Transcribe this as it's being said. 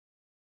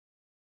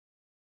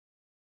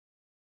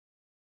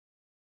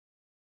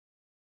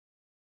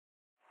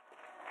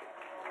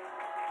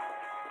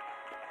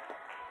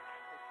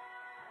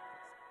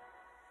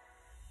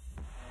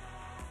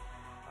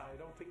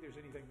there's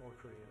anything more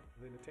creative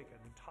than to take an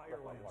entire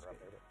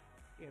landscape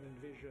and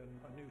envision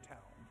a new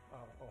town,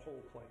 a whole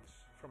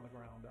place from the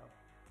ground up.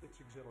 It's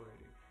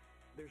exhilarating.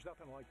 There's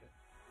nothing like it.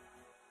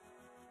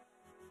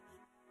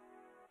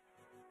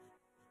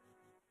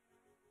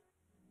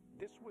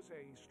 This was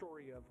a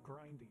story of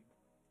grinding,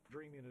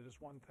 dreaming it as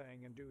one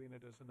thing and doing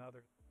it as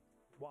another.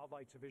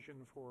 Wildlight's a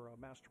vision for a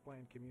master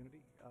planned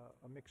community,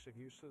 a mix of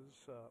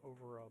uses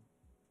over a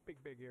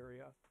big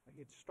area.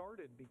 It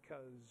started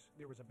because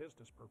there was a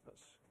business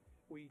purpose.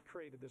 We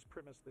created this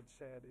premise that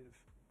said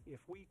if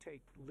we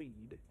take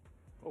lead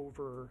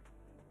over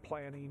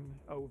planning,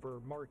 over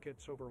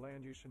markets, over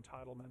land use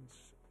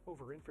entitlements,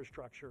 over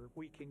infrastructure,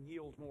 we can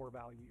yield more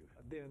value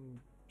than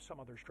some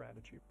other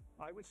strategy.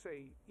 I would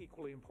say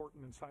equally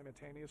important and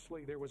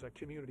simultaneously, there was a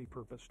community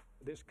purpose.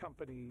 This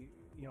company,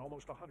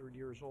 almost 100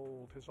 years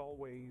old, has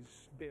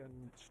always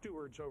been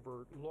stewards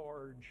over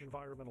large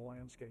environmental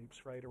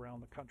landscapes right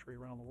around the country,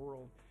 around the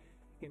world.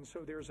 And so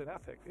there's an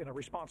ethic and a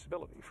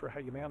responsibility for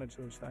how you manage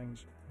those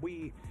things.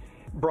 We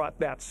brought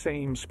that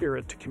same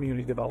spirit to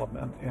community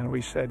development, and we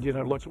said,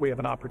 look, we have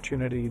an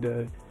opportunity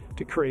to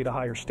create a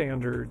higher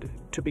standard,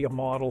 to be a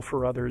model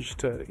for others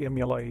to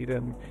emulate,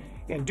 and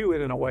do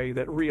it in a way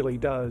that really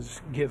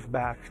does give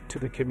back to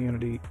the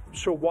community.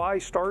 So why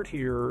start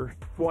here?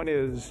 One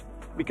is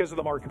because of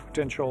the market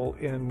potential,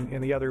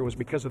 and the other was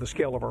because of the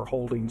scale of our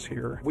holdings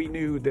here. We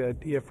knew that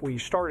if we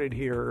started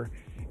here,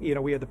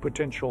 we had the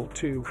potential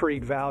to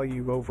create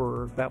value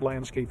over that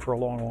landscape for a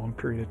long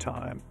period of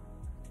time.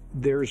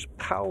 There's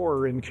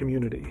power in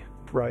community,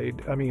 right?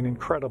 I mean,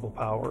 incredible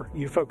power.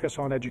 You focus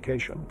on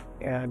education,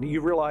 and you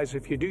realize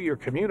if you do your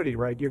community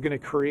right, you're going to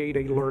create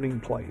a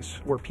learning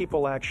place where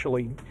people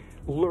actually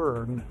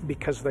learn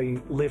because they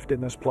lived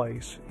in this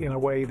place in a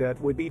way that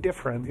would be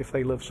different if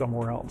they lived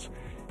somewhere else.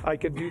 I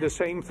could do the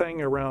same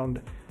thing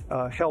around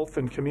health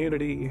and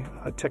community,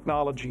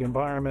 technology,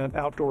 environment,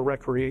 outdoor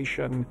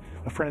recreation,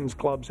 friends,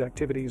 clubs,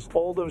 activities,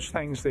 all those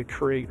things that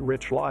create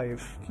rich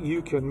life.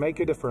 You can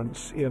make a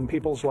difference in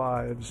people's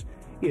lives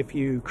if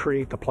you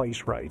create the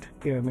place right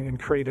and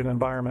create an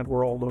environment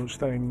where all those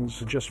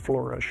things just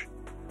flourish.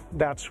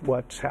 That's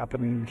what's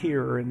happening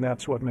here, and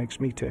that's what makes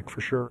me tick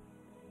for sure.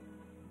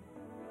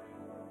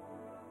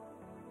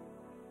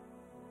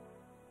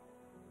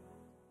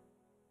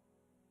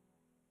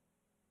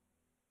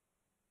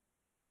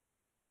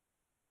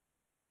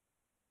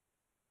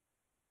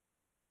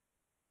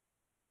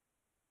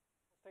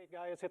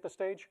 Guys, hit the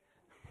stage.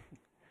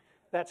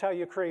 That's how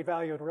you create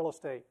value in real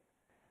estate.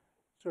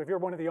 So if you're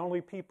one of the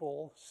only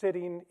people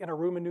sitting in a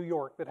room in New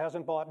York that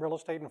hasn't bought real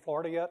estate in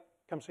Florida yet,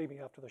 come see me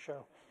after the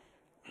show.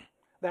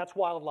 That's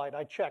Wildlight.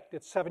 I checked.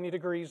 It's 70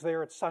 degrees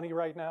there. It's sunny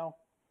right now.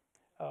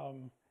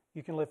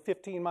 You can live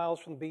 15 miles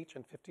from the beach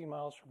and 15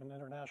 miles from an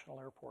international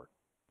airport.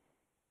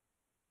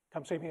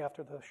 Come see me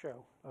after the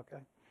show,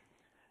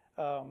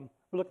 okay?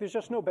 Look, there's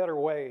just no better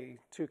way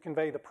to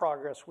convey the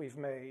progress we've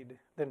made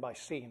than by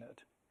seeing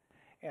it.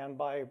 And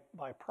by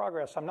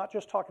progress, I'm not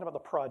just talking about the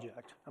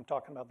project, I'm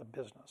talking about the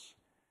business.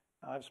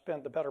 I've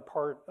spent the better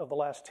part of the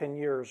last 10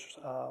 years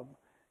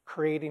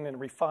creating and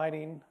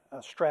refining a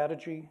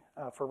strategy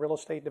for real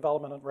estate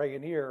development at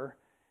Rayonier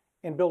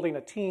and building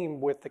a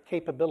team with the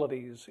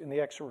capabilities and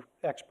the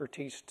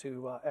expertise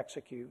to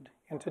execute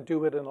and to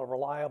do it in a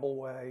reliable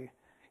way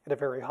at a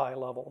very high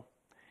level.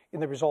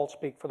 And the results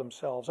speak for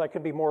themselves. I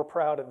could be more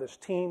proud of this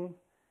team.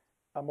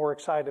 I'm more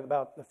excited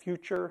about the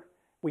future.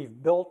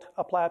 We've built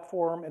a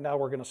platform, and now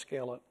we're going to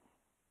scale it.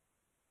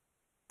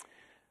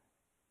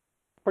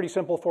 Pretty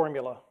simple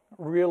formula.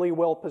 Really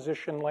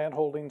well-positioned land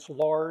holdings,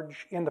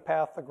 large, in the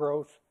path of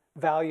growth,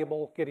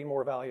 valuable, getting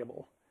more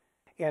valuable.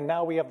 And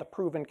now we have the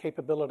proven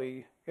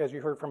capability, as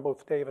you heard from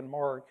both Dave and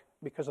Mark,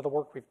 because of the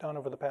work we've done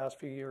over the past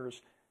few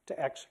years,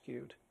 to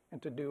execute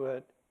and to do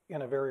it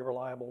in a very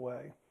reliable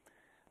way.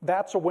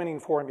 That's a winning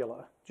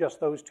formula, just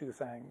those two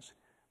things.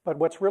 But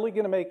what's really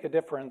going to make a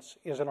difference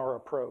is in our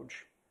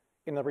approach,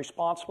 in the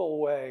responsible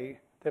way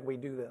that we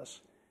do this.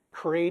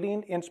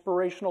 Creating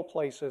inspirational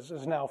places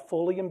is now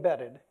fully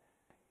embedded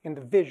in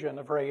the vision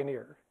of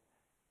Rayonier.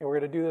 And we're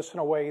going to do this in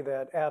a way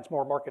that adds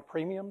more market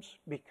premiums,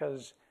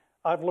 because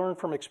I've learned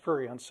from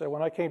experience. So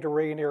when I came to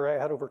Rayonier, I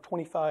had over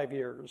 25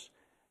 years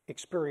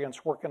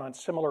experience working on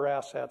similar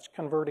assets,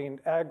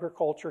 converting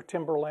agriculture,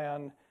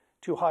 timberland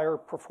to higher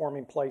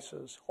performing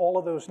places. All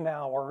of those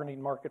now are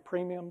earning market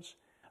premiums.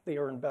 They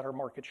earn better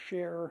market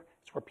share.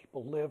 It's where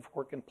people live,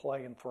 work, and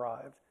play and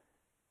thrive.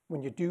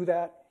 When you do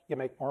that, you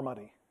make more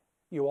money.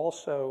 You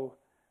also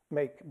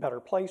make better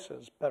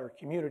places, better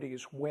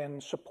communities, win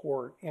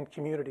support in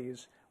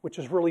communities, which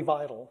is really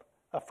vital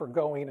for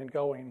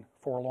going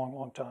for a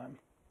long time.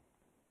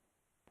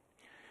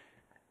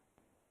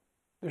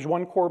 There's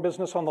one core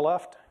business on the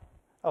left.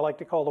 I like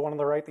to call the one on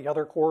the right the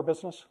other core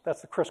business.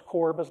 That's the Chris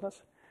Corr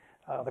business.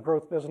 The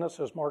growth business,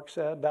 as Mark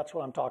said, that's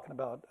what I'm talking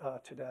about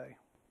today.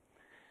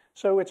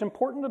 So it's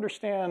important to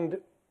understand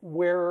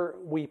where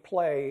we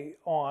play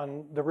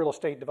on the real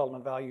estate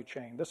development value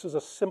chain. This is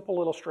a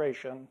simple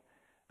illustration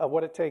of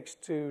what it takes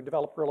to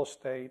develop real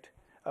estate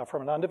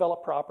from an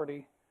undeveloped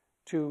property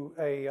to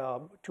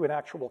an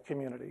actual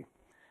community.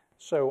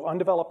 So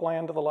undeveloped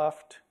land to the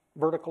left,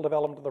 vertical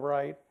development to the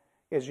right.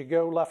 As you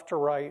go left to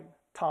right,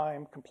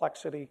 time,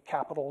 complexity,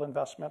 capital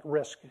investment,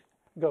 risk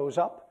goes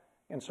up,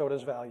 and so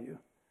does value.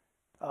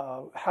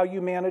 How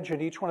you manage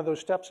in each one of those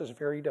steps is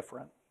very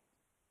different.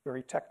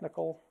 Very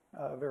technical,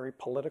 very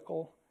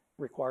political,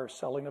 requires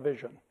selling a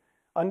vision.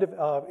 In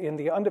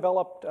the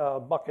undeveloped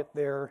bucket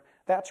there,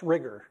 that's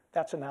rigor,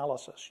 that's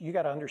analysis. You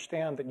got to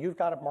understand that you've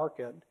got a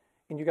market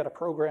and you've got a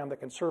program that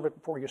can serve it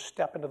before you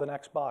step into the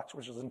next box,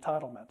 which is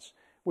entitlements,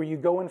 where you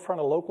go in front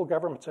of local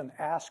governments and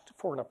ask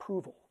for an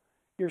approval.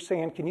 You're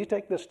saying, can you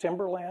take this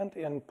timberland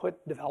and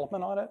put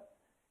development on it?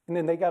 And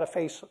then they got to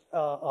face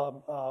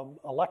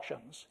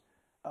elections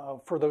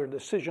for the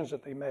decisions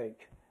that they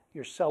make.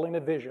 You're selling a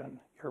vision.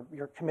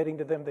 You're committing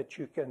to them that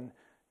you can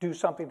do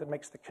something that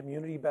makes the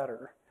community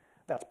better.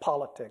 That's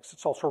politics.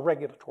 It's also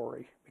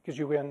regulatory because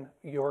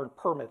your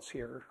permits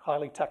here,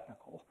 highly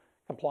technical,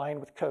 complying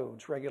with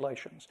codes,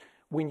 regulations.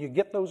 When you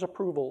get those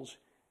approvals,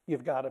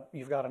 you've got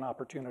an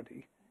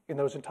opportunity. And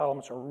those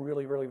entitlements are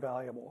really, really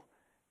valuable.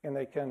 And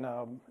they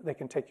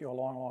can take you a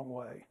long, long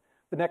way.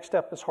 The next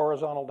step is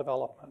horizontal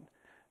development.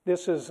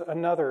 This is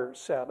another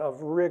set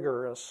of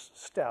rigorous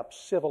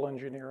steps, civil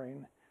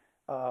engineering,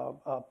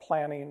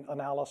 planning,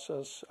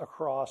 analysis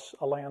across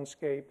a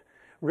landscape,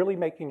 really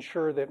making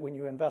sure that when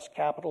you invest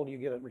capital, you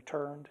get it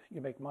returned, you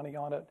make money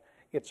on it.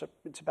 It's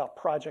about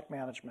project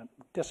management,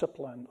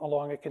 discipline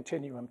along a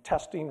continuum,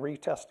 testing,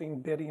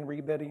 retesting, bidding,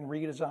 rebidding,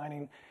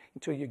 redesigning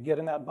until you get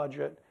in that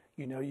budget,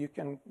 you know you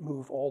can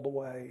move all the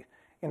way.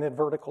 And then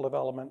vertical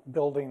development,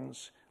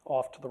 buildings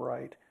off to the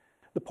right.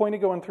 The point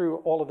of going through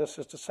all of this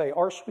is to say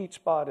our sweet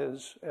spot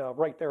is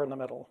right there in the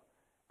middle.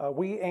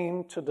 We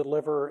aim to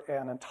deliver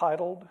an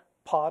entitled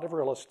pod of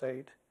real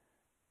estate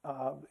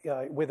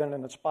within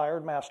an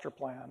inspired master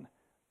plan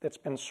that's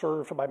been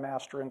served by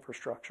master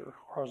infrastructure,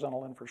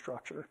 horizontal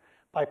infrastructure.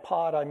 By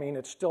pod, I mean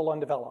it's still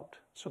undeveloped.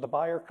 So the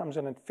buyer comes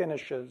in and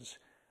finishes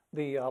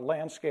the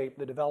landscape,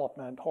 the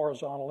development,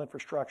 horizontal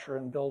infrastructure,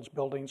 and builds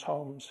buildings,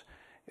 homes,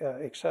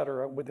 et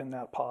cetera, within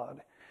that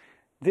pod.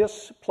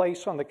 This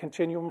place on the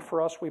continuum for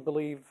us, we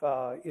believe,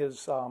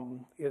 is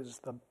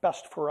the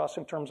best for us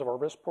in terms of our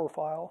risk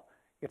profile.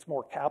 It's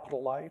more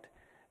capital light.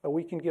 But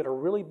we can get a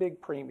really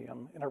big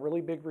premium and a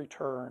really big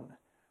return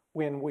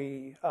when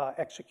we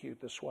execute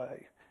this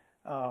way.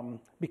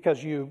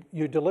 Because you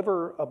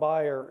deliver a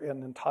buyer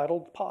an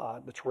entitled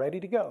pod that's ready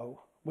to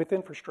go with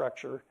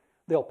infrastructure,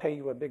 they'll pay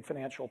you a big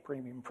financial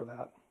premium for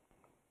that.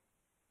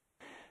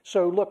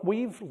 So look,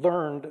 we've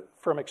learned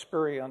from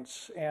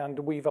experience and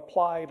we've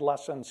applied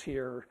lessons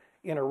here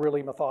in a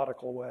really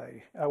methodical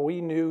way.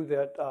 We knew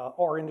that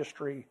our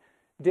industry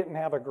didn't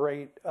have a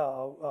great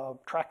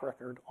track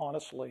record,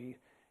 honestly,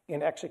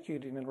 in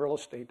executing in real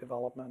estate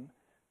development.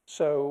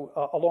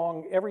 So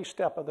along every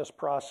step of this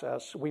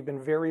process, we've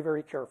been very,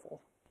 very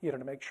careful, to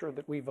make sure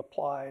that we've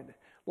applied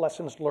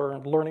lessons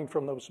learned, learning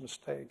from those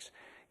mistakes.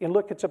 And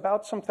look, it's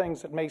about some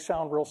things that may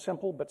sound real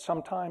simple, but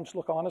sometimes,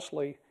 look,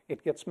 honestly,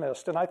 it gets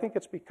missed. And I think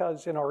it's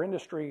because in our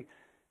industry,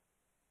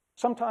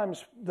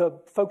 sometimes the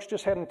folks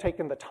just hadn't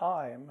taken the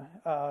time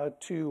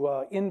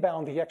to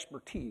inbound the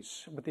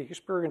expertise with the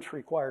experience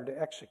required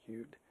to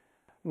execute.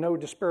 No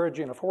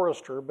disparaging a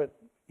forester, but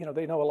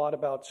they know a lot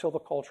about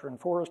silviculture and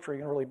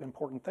forestry and really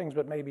important things,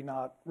 but maybe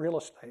not real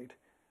estate.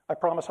 I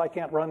promise I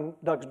can't run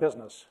Doug's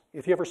business.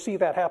 If you ever see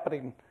that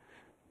happening,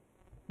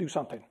 do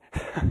something.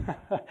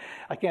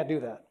 I can't do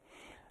that,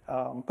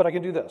 but I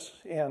can do this.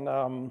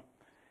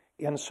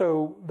 And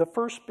so the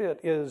first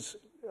bit is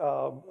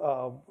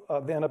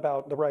then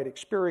about the right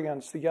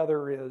experience. The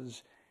other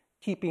is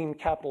keeping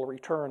capital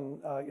return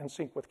in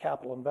sync with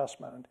capital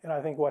investment. And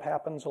I think what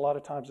happens a lot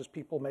of times is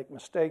people make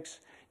mistakes.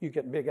 You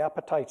get big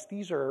appetites.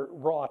 These are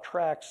raw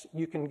tracks.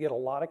 You can get a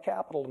lot of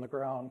capital in the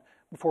ground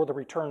before the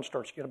return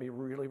starts. You got to be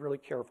really, really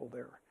careful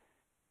there.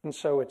 And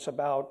so it's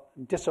about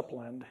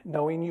discipline,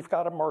 knowing you've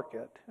got a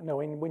market,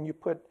 knowing when you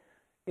put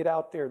it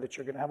out there that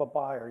you're going to have a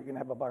buyer, you're going to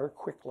have a buyer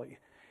quickly.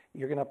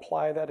 You're going to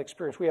apply that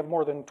experience. We have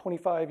more than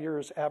 25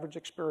 years average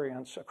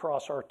experience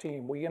across our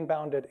team. We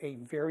inbounded a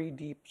very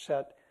deep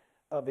set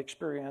of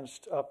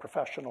experienced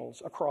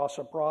professionals across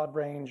a broad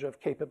range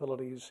of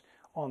capabilities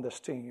on this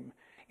team.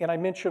 And I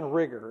mentioned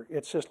rigor.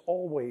 It's just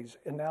always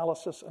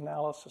analysis,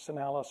 analysis,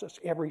 analysis,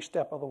 every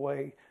step of the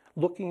way,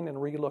 looking and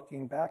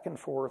re-looking back and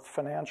forth,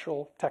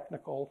 financial,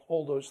 technical,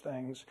 all those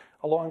things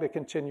along the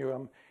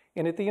continuum.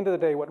 And at the end of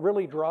the day, what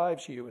really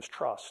drives you is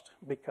trust,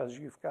 because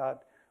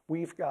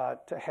we've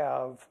got to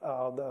have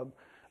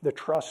the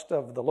trust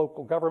of the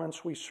local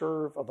governments we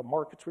serve, of the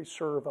markets we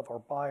serve, of our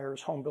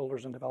buyers, home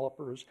builders, and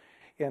developers,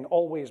 and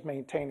always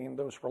maintaining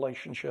those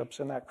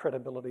relationships and that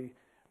credibility,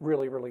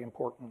 really, really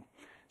important.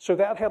 So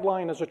that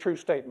headline is a true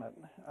statement.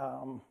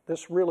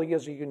 This really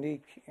is a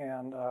unique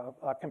and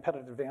a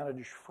competitive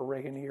advantage for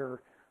Rayonier,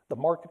 the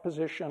market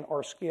position,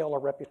 our scale, our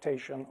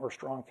reputation, our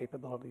strong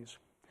capabilities.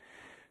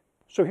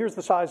 So here's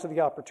the size of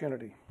the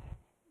opportunity.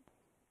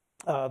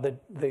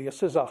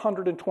 This is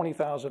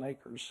 120,000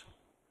 acres.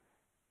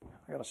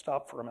 I got to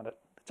stop for a minute.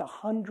 It's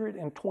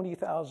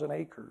 120,000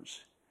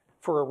 acres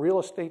for a real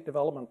estate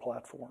development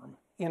platform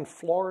in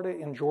Florida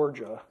and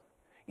Georgia,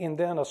 and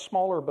then a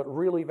smaller but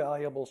really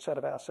valuable set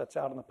of assets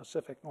out in the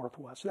Pacific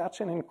Northwest. That's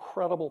an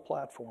incredible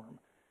platform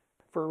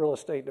for a real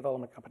estate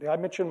development company. I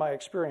mentioned my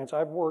experience.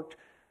 I've worked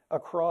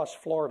across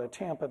Florida,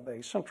 Tampa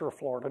Bay, Central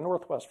Florida,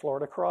 Northwest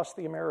Florida, across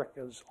the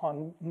Americas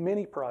on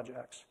many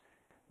projects.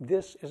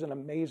 This is an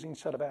amazing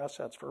set of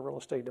assets for a real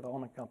estate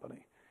development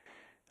company.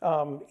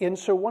 And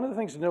so one of the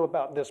things to know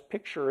about this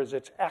picture is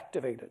it's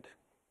activated,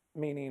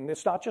 meaning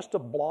it's not just a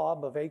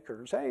blob of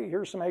acres. Hey,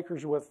 here's some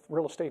acres with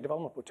real estate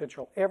development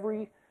potential.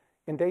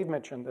 And Dave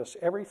mentioned this,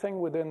 everything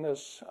within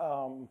this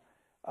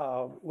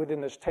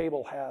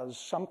table has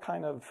some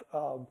kind of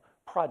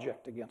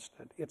project against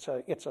it. It's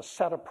a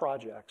set of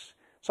projects.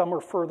 Some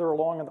are further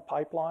along in the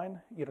pipeline.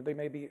 They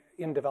may be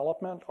in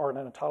development or in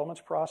an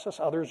entitlements process.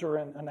 Others are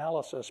in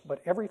analysis.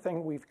 But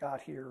everything we've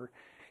got here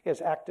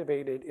is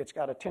activated. It's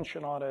got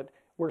attention on it.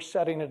 We're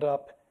setting it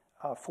up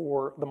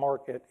for the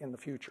market in the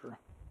future.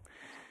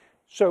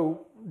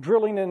 So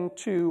drilling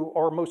into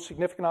our most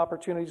significant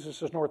opportunities,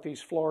 this is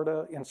Northeast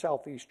Florida and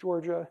Southeast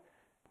Georgia.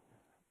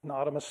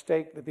 Not a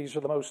mistake that these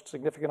are the most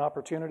significant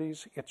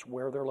opportunities. It's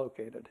where they're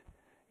located.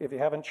 If you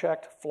haven't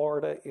checked,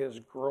 Florida is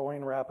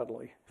growing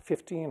rapidly.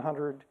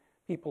 1,500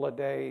 people a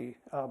day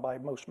by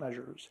most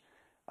measures.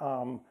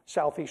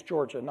 Southeast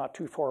Georgia, not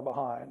too far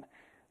behind.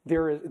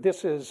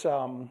 This is,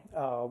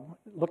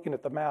 looking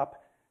at the map,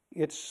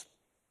 it's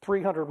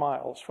 300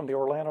 miles from the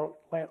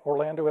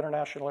Orlando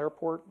International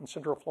Airport in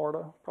Central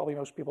Florida. Probably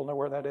most people know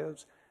where that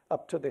is.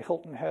 Up to the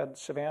Hilton Head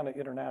Savannah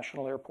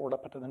International Airport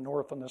up to the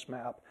north on this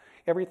map.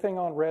 Everything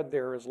on red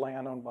there is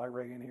land owned by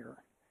Rayonier.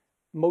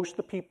 Most of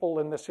the people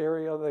in this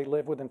area, they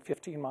live within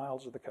 15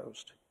 miles of the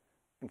coast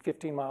and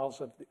 15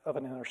 miles of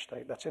an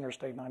interstate. That's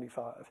Interstate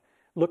 95.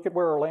 Look at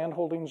where our land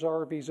holdings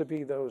are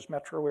vis-a-vis those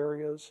metro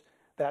areas,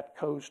 that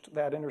coast,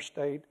 that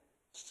interstate,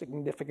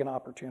 significant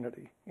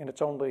opportunity, and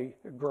it's only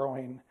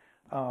growing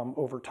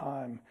over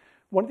time.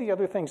 One of the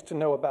other things to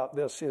know about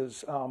this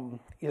is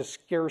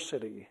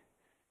scarcity.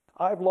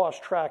 I've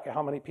lost track of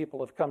how many people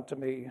have come to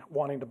me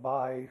wanting to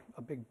buy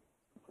a big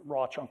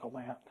raw chunk of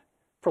land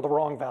for the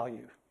wrong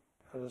value.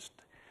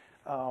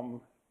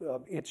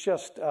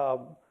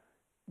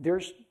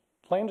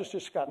 Land has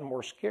just gotten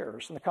more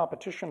scarce, and the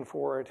competition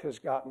for it has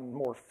gotten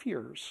more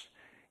fierce.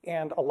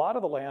 And a lot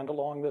of the land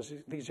along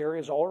these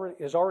areas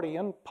is already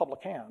in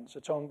public hands.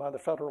 It's owned by the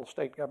federal,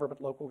 state government,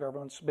 local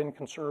governments, been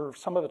conserved.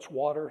 Some of it's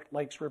water,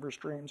 lakes, rivers,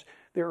 streams.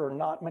 There are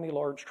not many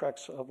large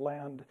tracts of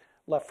land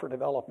left for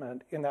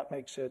development, and that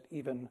makes it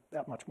even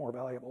that much more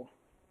valuable.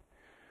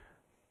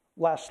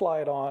 Last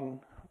slide on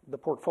the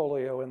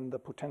portfolio and the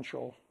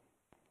potential.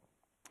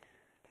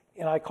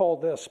 And I call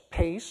this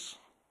pace,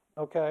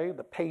 okay,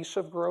 the pace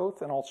of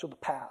growth, and also the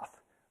path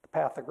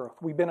of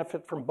growth. We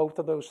benefit from both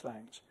of those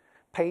things.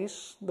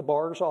 Pace, the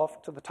bars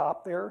off to the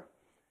top there.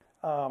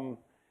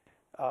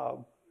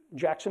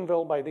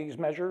 Jacksonville, by these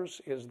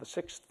measures, is the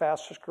 6th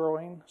fastest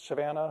growing.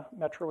 Savannah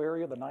metro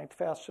area, the 9th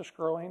fastest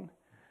growing.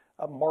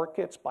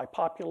 Markets by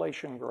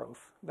population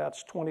growth,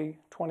 that's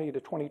 2020 to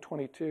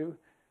 2022.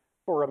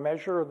 For a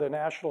measure, the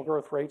national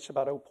growth rate's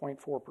about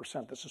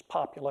 0.4%. This is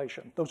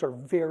population. Those are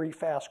very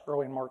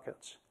fast-growing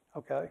markets,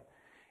 okay?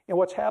 And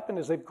what's happened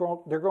is they're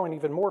growing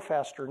even more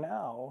faster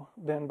now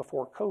than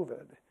before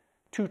COVID.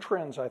 Two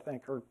trends, I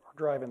think, are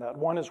driving that.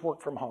 One is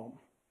work from home.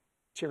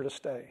 It's here to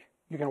stay.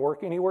 You can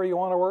work anywhere you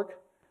want to work.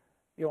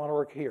 You want to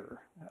work here,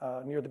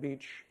 near the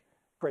beach,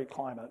 great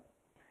climate.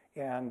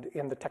 And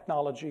in the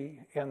technology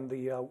and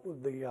the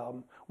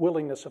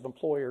willingness of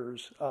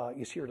employers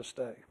is here to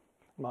stay.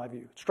 In my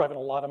view. It's driving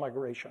a lot of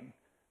migration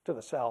to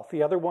the south.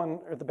 The other one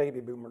are the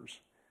baby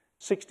boomers.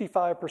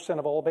 65%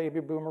 of all baby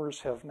boomers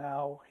have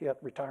now hit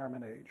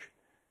retirement age.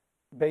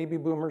 Baby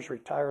boomers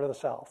retire to the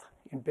south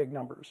in big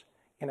numbers,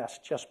 and that's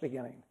just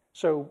beginning.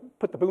 So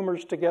put the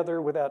boomers together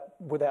with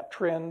that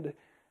trend,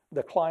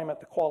 the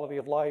climate, the quality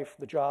of life,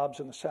 the jobs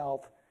in the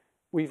south.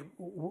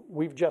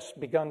 We've just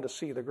begun to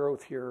see the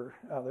growth here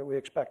that we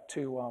expect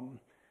to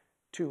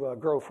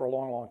grow for a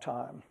long, long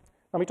time.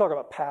 Let me talk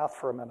about path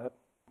for a minute.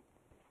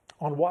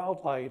 On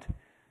Wildlight,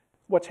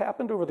 what's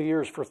happened over the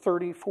years for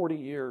 30, 40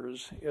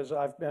 years is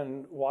I've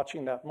been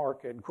watching that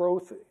market.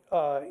 Growth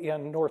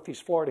in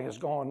Northeast Florida has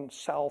gone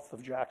south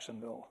of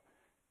Jacksonville.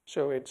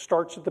 So it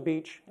starts at the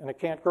beach, and it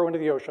can't grow into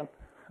the ocean.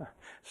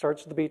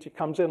 Starts at the beach, it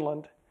comes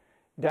inland,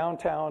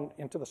 downtown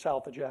into the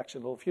south of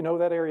Jacksonville. If you know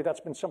that area,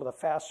 that's been some of the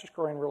fastest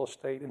growing real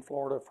estate in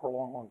Florida for a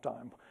long, long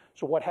time.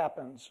 So what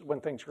happens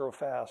when things grow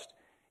fast?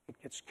 It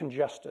gets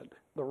congested.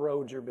 The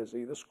roads are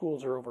busy. The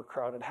schools are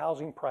overcrowded.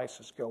 Housing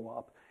prices go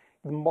up.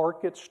 The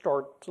markets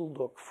start to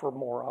look for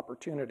more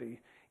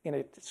opportunity, and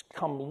it's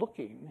come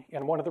looking.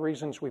 And one of the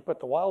reasons we put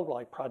the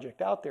Wildlight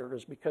project out there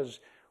is because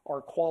our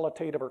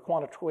quantitative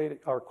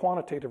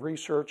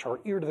research,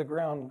 our ear to the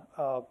ground,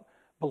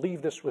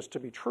 believed this was to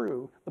be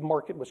true. The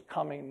market was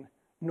coming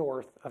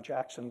north of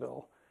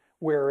Jacksonville,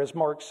 where, as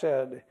Mark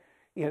said,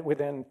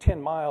 within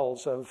 10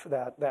 miles of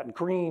that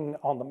green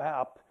on the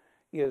map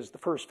is the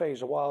first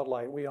phase of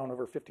Wildlight. We own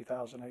over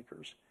 50,000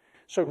 acres.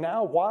 So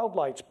now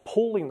Wildlight's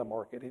pulling the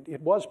market.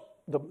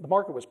 The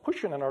market was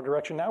pushing in our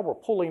direction. Now we're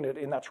pulling it,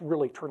 and that's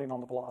really turning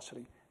on the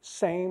velocity.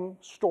 Same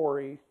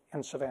story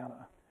in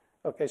Savannah.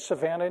 Okay,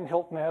 Savannah and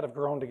Hilton Head have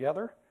grown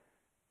together.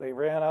 They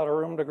ran out of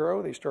room to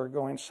grow. They started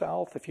going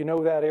south. If you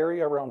know that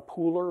area around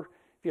Pooler,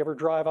 if you ever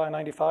drive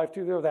I-95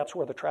 through there, that's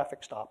where the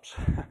traffic stops.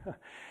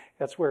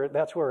 That's where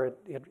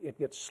it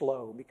gets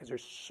slow because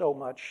there's so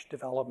much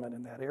development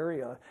in that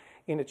area.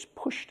 And it's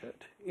pushed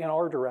it in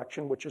our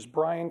direction, which is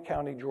Bryan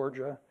County,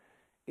 Georgia.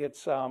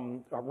 It's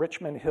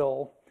Richmond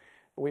Hill.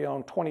 We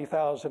own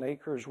 20,000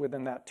 acres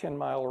within that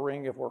 10-mile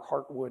ring of where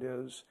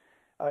Heartwood is.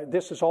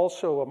 This is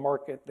also a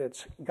market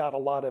that's got a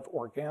lot of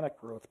organic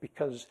growth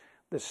because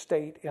the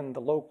state and the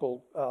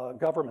local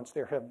governments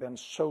there have been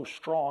so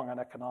strong on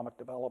economic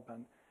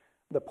development.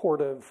 The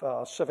port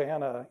of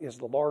Savannah is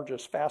the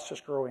largest,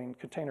 fastest growing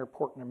container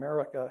port in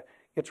America.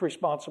 It's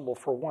responsible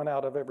for 1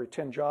 out of every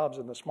 10 jobs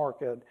in this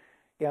market.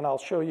 And I'll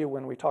show you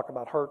when we talk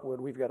about Heartwood,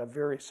 we've got a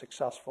very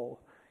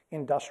successful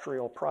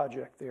industrial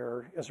project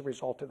there as a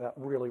result of that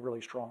really,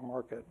 really strong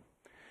market.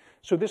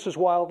 So this is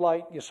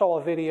Wildlight. You saw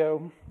a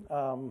video.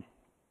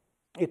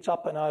 It's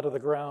up and out of the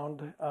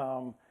ground,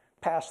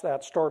 past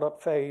that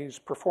startup phase,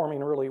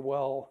 performing really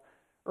well,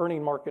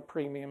 earning market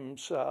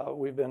premiums.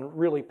 We've been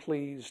really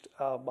pleased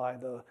by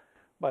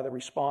the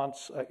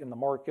response in the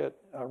market,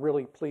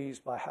 really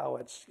pleased by how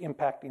it's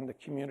impacting the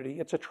community.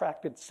 It's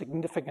attracted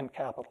significant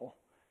capital.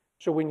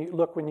 So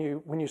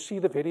when you see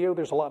the video,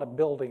 there's a lot of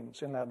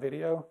buildings in that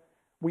video.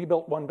 We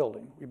built one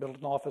building. We built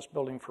an office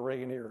building for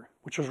Rayonier,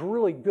 which was a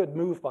really good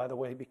move, by the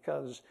way,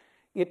 because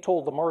it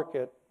told the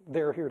market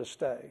they're here to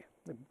stay.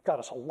 It got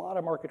us a lot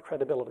of market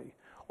credibility.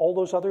 All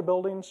those other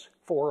buildings,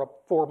 four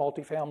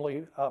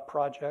multifamily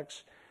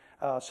projects,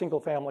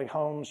 single-family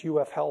homes,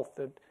 UF Health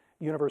at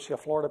University of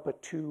Florida put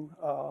 2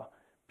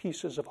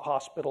 pieces of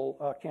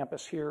hospital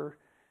campus here,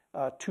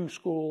 2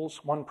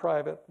 schools, 1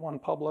 private, 1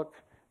 public,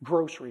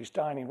 groceries,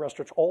 dining,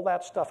 restaurants. All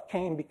that stuff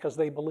came because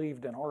they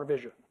believed in our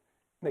vision.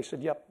 They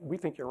said, yep, we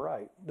think you're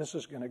right. This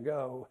is going to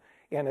go.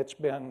 And it's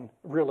been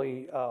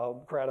really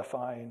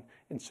gratifying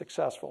and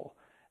successful.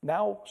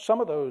 Now,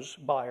 some of those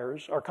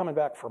buyers are coming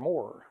back for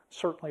more,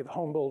 certainly the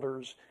home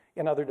builders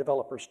and other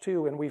developers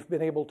too, and we've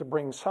been able to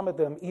bring some of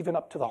them even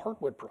up to the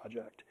Heartwood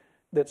project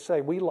that say,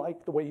 we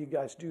like the way you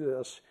guys do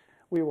this.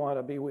 We want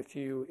to be with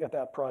you at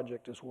that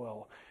project as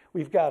well.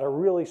 We've got a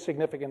really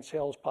significant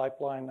sales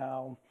pipeline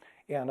now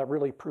and a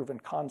really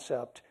proven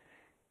concept.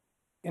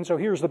 And so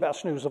here's the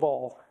best news of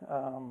all.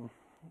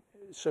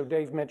 So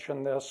Dave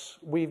mentioned this.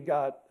 We've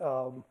got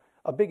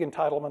a big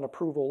entitlement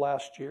approval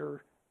last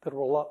year that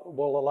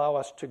will allow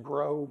us to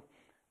grow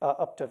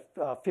up to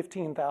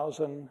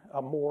 15,000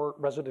 more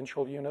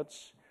residential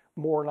units,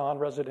 more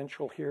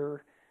non-residential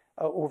here,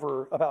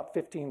 over about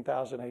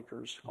 15,000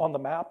 acres. On the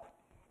map,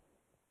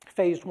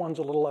 phase 1's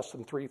a little less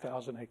than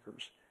 3,000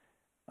 acres.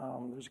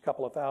 There's a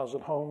couple of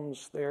thousand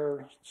homes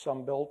there,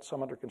 some built,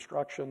 some under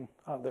construction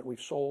that we've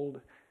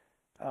sold.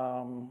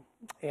 And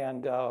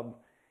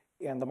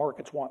the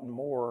market's wanting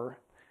more.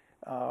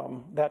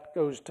 That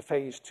goes to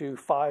phase 2,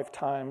 5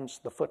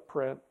 times the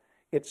footprint.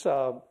 It's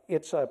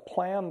a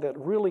plan that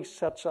really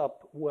sets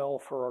up well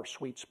for our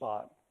sweet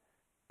spot.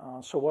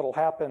 So what'll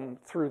happen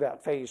through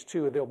that phase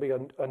 2, there'll be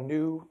a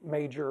new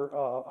major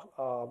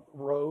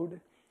road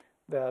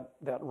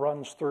that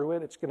runs through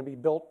it. It's going to be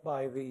built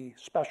by the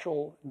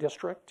special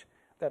district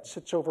that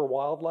sits over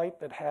Wildlight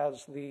that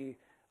has the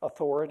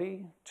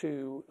authority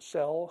to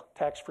sell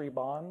tax-free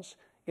bonds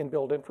and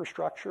build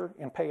infrastructure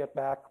and pay it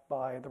back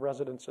by the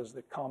residences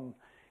that come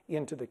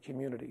into the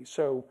community.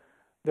 So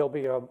there'll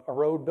be a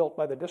road built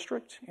by the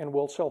district, and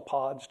we'll sell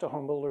pods to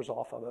home builders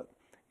off of it.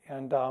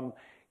 And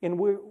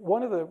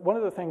one of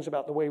the things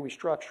about the way we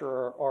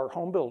structure our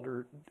home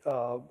builder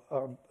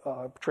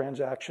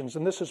transactions,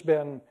 and this has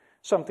been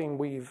something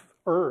we've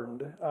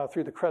earned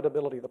through the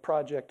credibility of the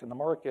project and the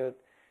market,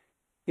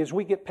 is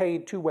we get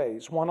paid 2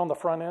 ways. One on the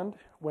front end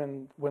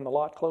when the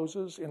lot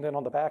closes, and then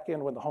on the back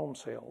end when the home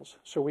sells.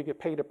 So we get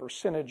paid a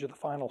percentage of the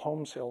final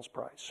home sales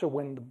price. So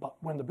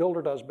when the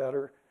builder does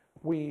better,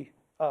 we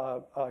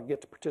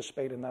get to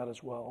participate in that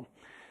as well.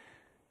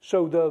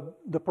 So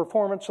the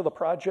performance of the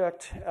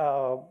project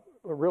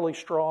really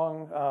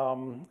strong.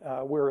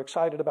 We're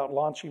excited about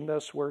launching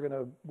this. We're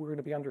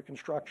gonna be under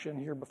construction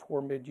here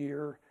before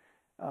mid-year.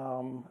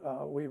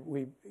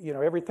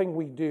 Everything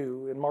we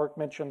do, and Mark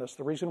mentioned this,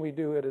 the reason we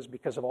do it is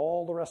because of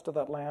all the rest of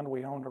that land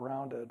we own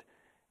around it.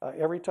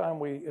 Every time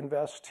we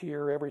invest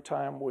here, every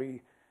time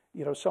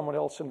someone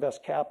else invests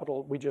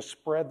capital, we just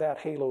spread that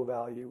halo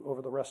value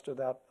over the rest of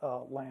that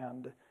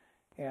land.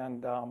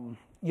 And,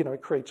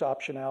 it creates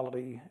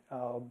optionality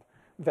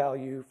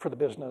value for the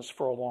business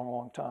for a long,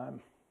 long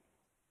time.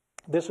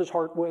 This is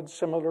Heartwood,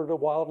 similar to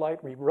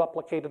Wildlight. We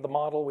replicated the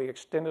model. We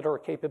extended our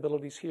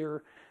capabilities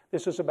here.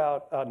 This is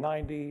about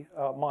 90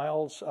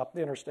 miles up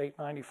the Interstate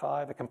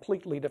 95, a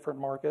completely different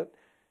market.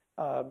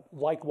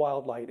 Like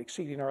Wildlight,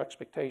 exceeding our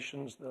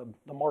expectations.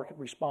 The market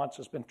response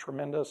has been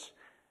tremendous.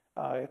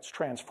 It's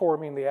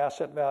transforming the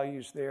asset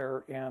values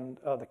there and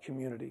the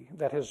community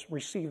that has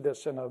received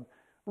this in a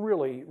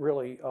really,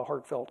 really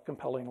heartfelt,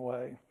 compelling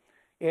way.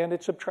 And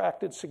it's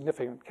attracted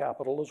significant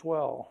capital as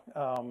well.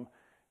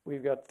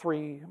 We've got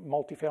 3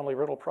 multifamily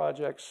rental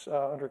projects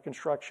under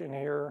construction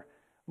here.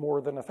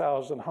 More than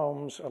 1,000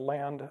 homes,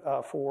 land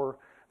for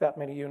that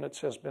many units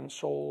has been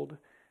sold.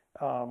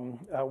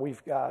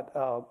 We've got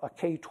a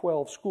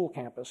K-12 school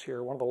campus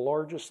here, one of the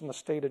largest in the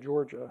state of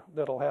Georgia,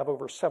 that'll have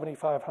over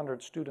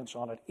 7,500 students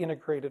on it,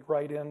 integrated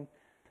right in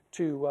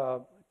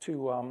to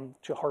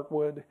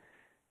Heartwood.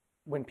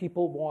 When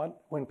people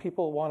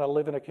want to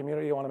live in a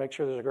community, they want to make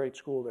sure there's a great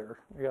school there.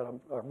 We got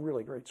a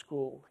really great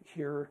school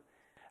here.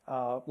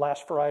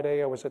 Last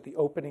Friday, I was at the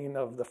opening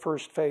of the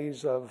first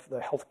phase of the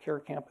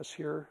healthcare campus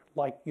here.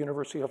 Like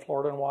University of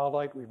Florida and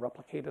Wildlight, we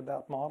replicated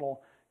that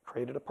model,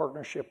 created a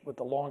partnership with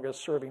the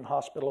longest serving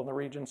hospital in the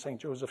region, St.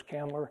 Joseph's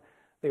Candler.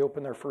 They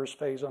opened their first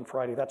phase on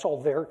Friday. That's all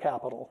their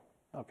capital,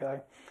 okay,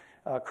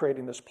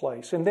 creating this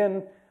place. And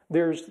then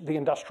there's the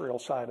industrial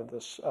side of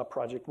this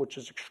project, which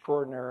is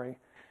extraordinary.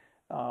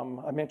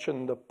 I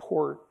mentioned the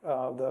port,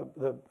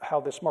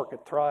 how this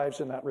market thrives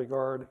in that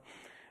regard.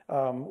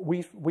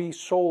 We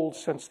sold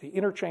since the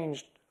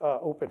interchange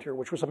opened here,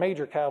 which was a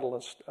major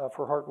catalyst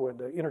for Heartwood.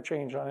 The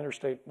interchange on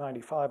Interstate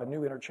 95, a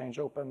new interchange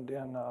opened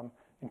in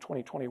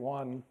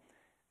 2021.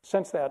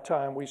 Since that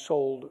time, we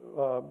sold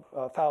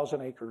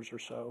 1,000 acres or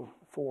so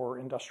for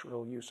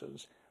industrial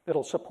uses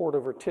that'll support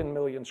over 10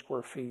 million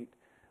square feet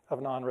of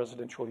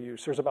non-residential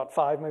use. There's about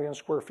 5 million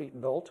square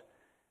feet built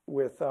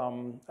with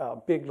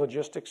big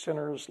logistics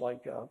centers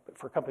like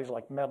for companies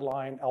like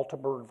Medline,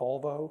 Altaberg,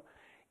 Volvo.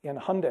 And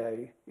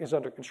Hyundai is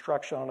under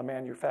construction on a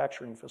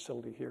manufacturing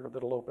facility here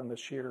that'll open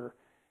this year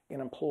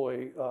and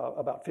employ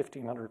about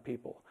 1,500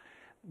 people.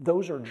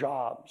 Those are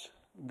jobs.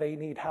 They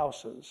need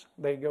houses.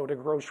 They go to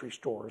grocery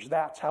stores.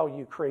 That's how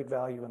you create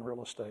value in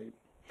real estate.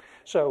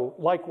 So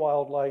like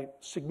Wildlight,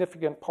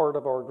 significant part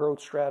of our growth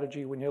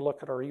strategy when you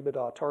look at our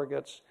EBITDA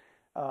targets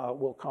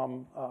will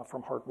come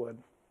from Heartwood.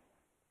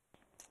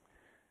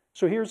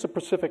 So here's the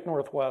Pacific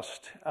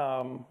Northwest,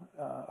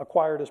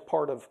 acquired as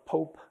part of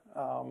Pope.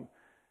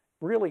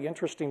 Really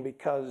interesting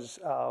because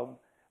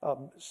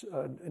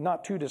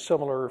not too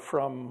dissimilar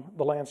from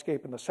the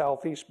landscape in the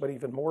Southeast, but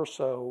even more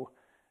so,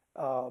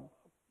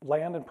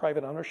 land and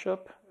private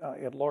ownership,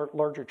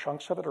 larger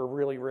chunks of it are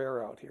really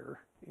rare out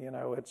here. You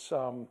know, it's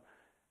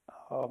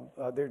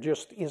there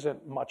just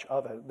isn't much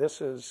of it.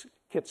 This is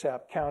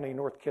Kitsap County,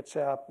 North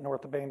Kitsap,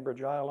 north of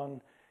Bainbridge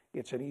Island.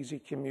 It's an easy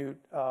commute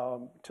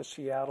to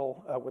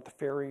Seattle with the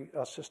ferry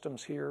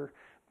systems here.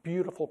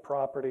 Beautiful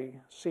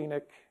property,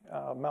 scenic,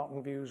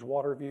 mountain views,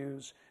 water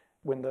views.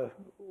 When the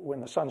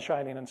sun's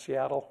shining in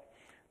Seattle,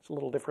 it's a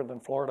little different than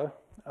Florida.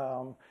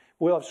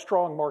 We'll have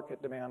strong market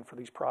demand for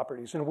these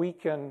properties, and we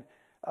can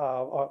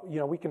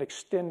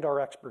extend our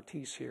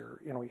expertise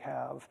here, and we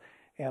have,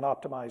 and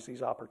optimize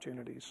these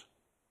opportunities.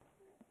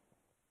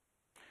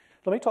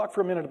 Let me talk for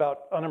a minute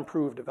about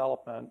unimproved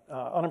development.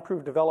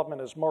 Unimproved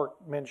development, as Mark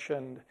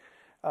mentioned,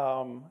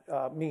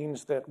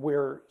 means that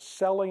we're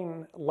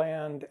selling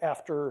land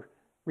after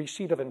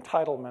receipt of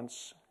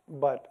entitlements,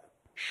 but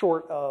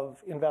short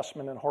of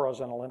investment in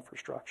horizontal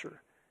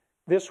infrastructure.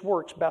 This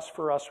works best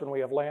for us when we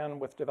have land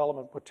with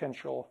development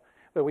potential,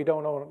 but we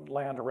don't own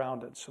land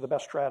around it. So the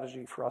best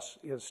strategy for us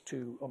is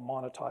to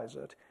monetize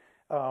it.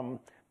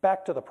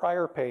 Back to the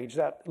prior page,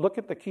 look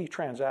at the key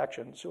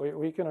transactions.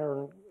 We can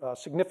earn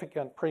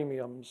significant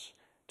premiums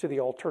to the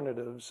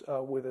alternatives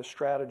with this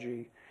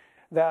strategy.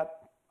 That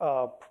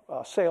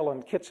sale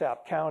in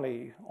Kitsap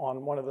County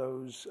on one of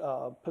those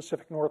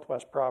Pacific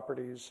Northwest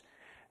properties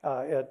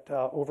at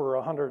over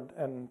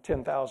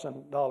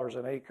 $110,000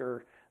 an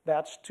acre,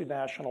 that's to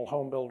national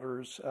home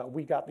builders.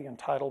 We got the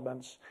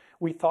entitlements.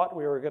 We thought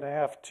we were going to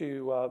have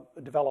to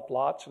develop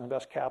lots and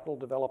invest capital,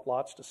 develop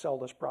lots to sell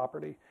this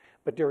property.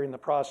 But during the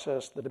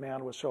process, the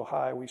demand was so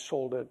high, we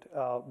sold it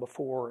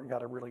before and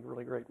got a really,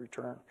 really great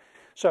return.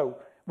 So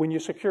when you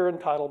secure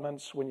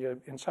entitlements,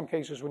 in some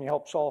cases, when you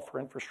help solve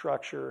for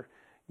infrastructure,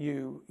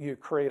 you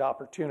create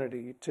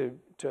opportunity to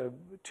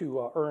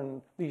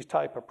earn these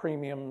type of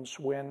premiums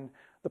when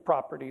the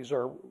properties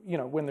are,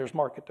 when there's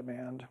market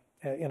demand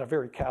in a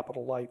very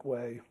capital light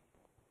way.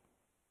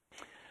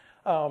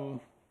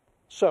 So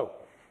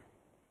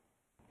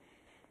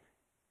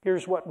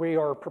here's what we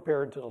are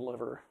prepared to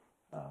deliver.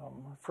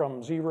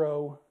 From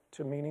zero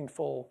to a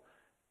meaningful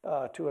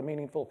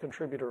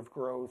contributor of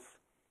growth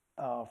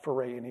for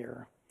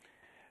Rayonier.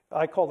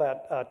 I call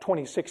that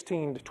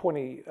 2016 to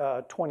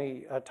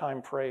 2020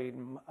 time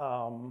frame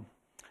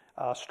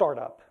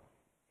startup,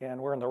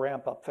 and we're in the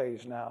ramp-up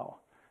phase now.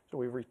 So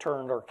we've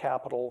returned our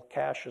capital,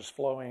 cash is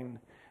flowing,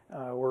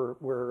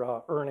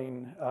 we're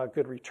earning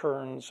good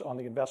returns on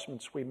the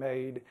investments we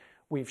made.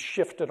 We've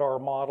shifted our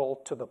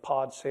model to the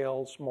pod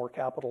sales, more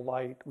capital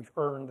light. We've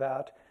earned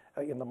that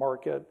in the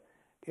market,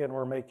 and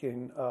we're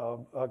making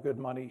good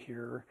money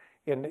here.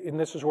 And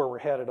this is where we're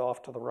headed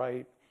off to the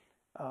right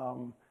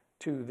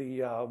to the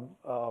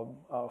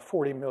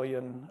 $40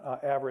 million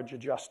average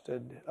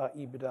adjusted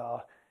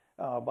EBITDA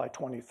by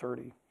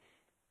 2030.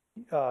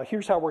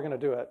 Here's how we're going to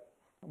do it.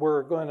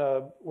 We're going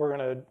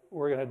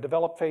to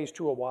develop phase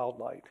 2 of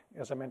Wildlight,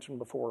 as I mentioned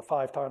before,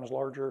 5 times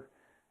larger,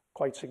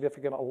 quite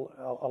significant.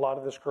 A lot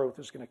of this growth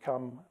is going to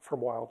come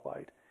from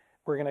Wildlight.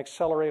 We're going to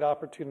accelerate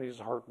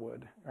opportunities at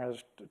Heartwood,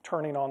 as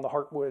turning on the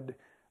Heartwood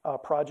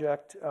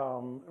project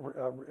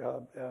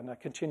and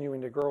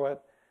continuing to grow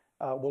it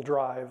will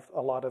drive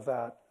a lot of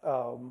that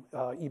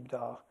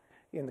EBITDA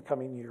in the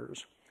coming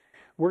years.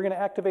 We're going to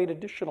activate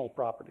additional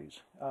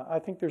properties. I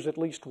think there's at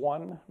least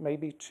 1,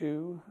 maybe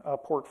 2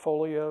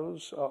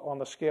 portfolios on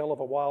the scale of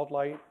a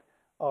Wildlight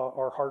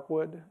or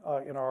Heartwood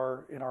in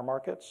our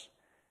markets.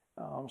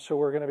 So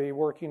we're going to be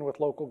working with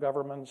local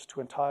governments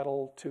to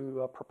entitle,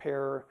 to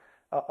prepare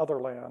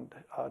other land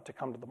to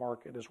come to the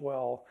market as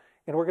well.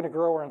 And we're going to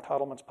grow our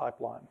entitlements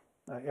pipeline.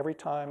 Every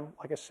time,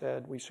 like I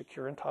said, we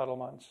secure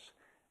entitlements,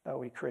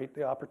 we create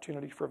the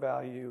opportunity for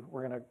value.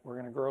 We're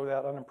going to grow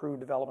that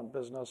unimproved development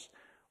business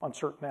on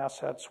certain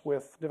assets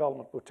with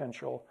development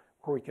potential,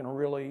 where we can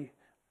really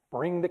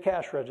bring the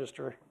cash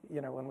register,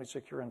 when we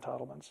secure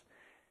entitlements.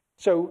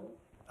 So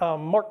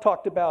Mark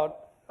talked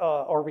about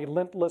our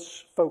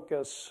relentless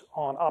focus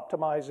on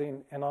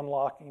optimizing and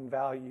unlocking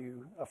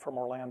value from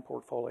our land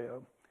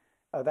portfolio.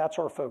 That's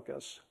our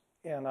focus.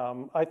 And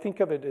I think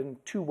of it in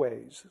 2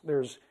 ways.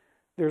 There's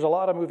a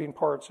lot of moving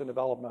parts in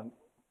development.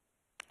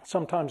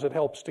 Sometimes it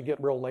helps to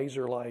get real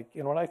laser-like.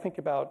 When I think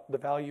about the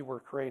value we're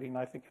creating,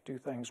 I think of 2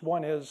 things.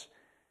 One is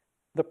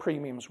the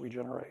premiums we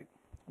generate.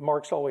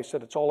 Mark's always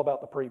said it's all about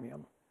the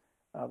premium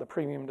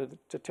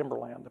to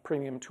timberland, the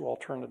premium to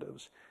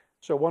alternatives.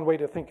 So one way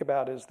to think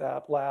about it is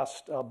that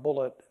last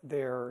bullet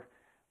there,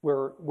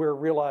 we're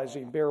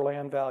realizing bare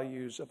land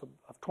values of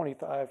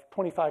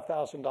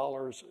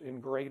 $25,000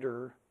 and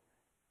greater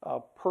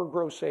per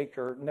gross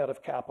acre net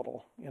of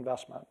capital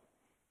investment.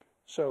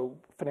 So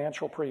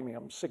financial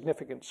premium,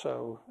 significant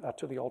so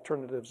to the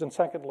alternatives. And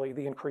secondly,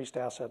 the increased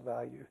asset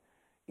value.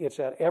 It's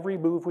at every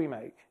move we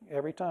make.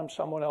 Every time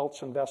someone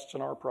else invests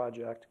in our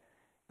project,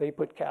 they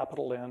put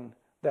capital in,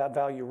 that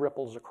value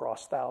ripples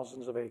across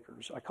thousands of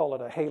acres. I call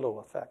it a halo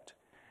effect.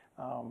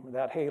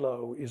 That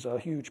halo is a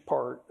huge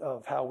part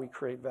of how we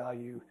create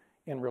value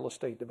in real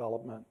estate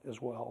development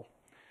as well.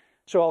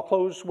 So I'll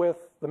close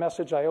with the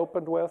message I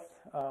opened with.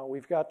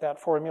 We've got that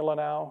formula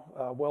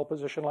now,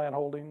 well-positioned land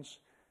holdings,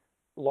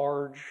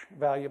 large,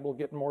 valuable,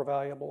 getting more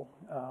valuable,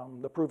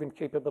 the proven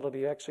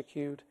capability to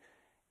execute.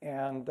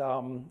 And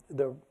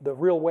the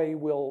real way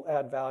we'll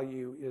add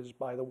value is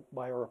by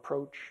our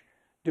approach,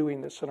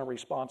 doing this in a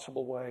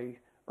responsible way,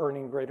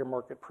 earning greater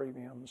market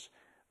premiums,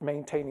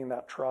 maintaining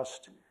that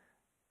trust,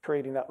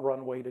 creating that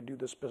runway to do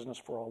this business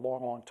for a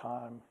long, long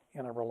time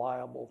in a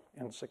reliable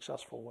and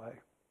successful way.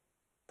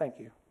 Thank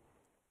you.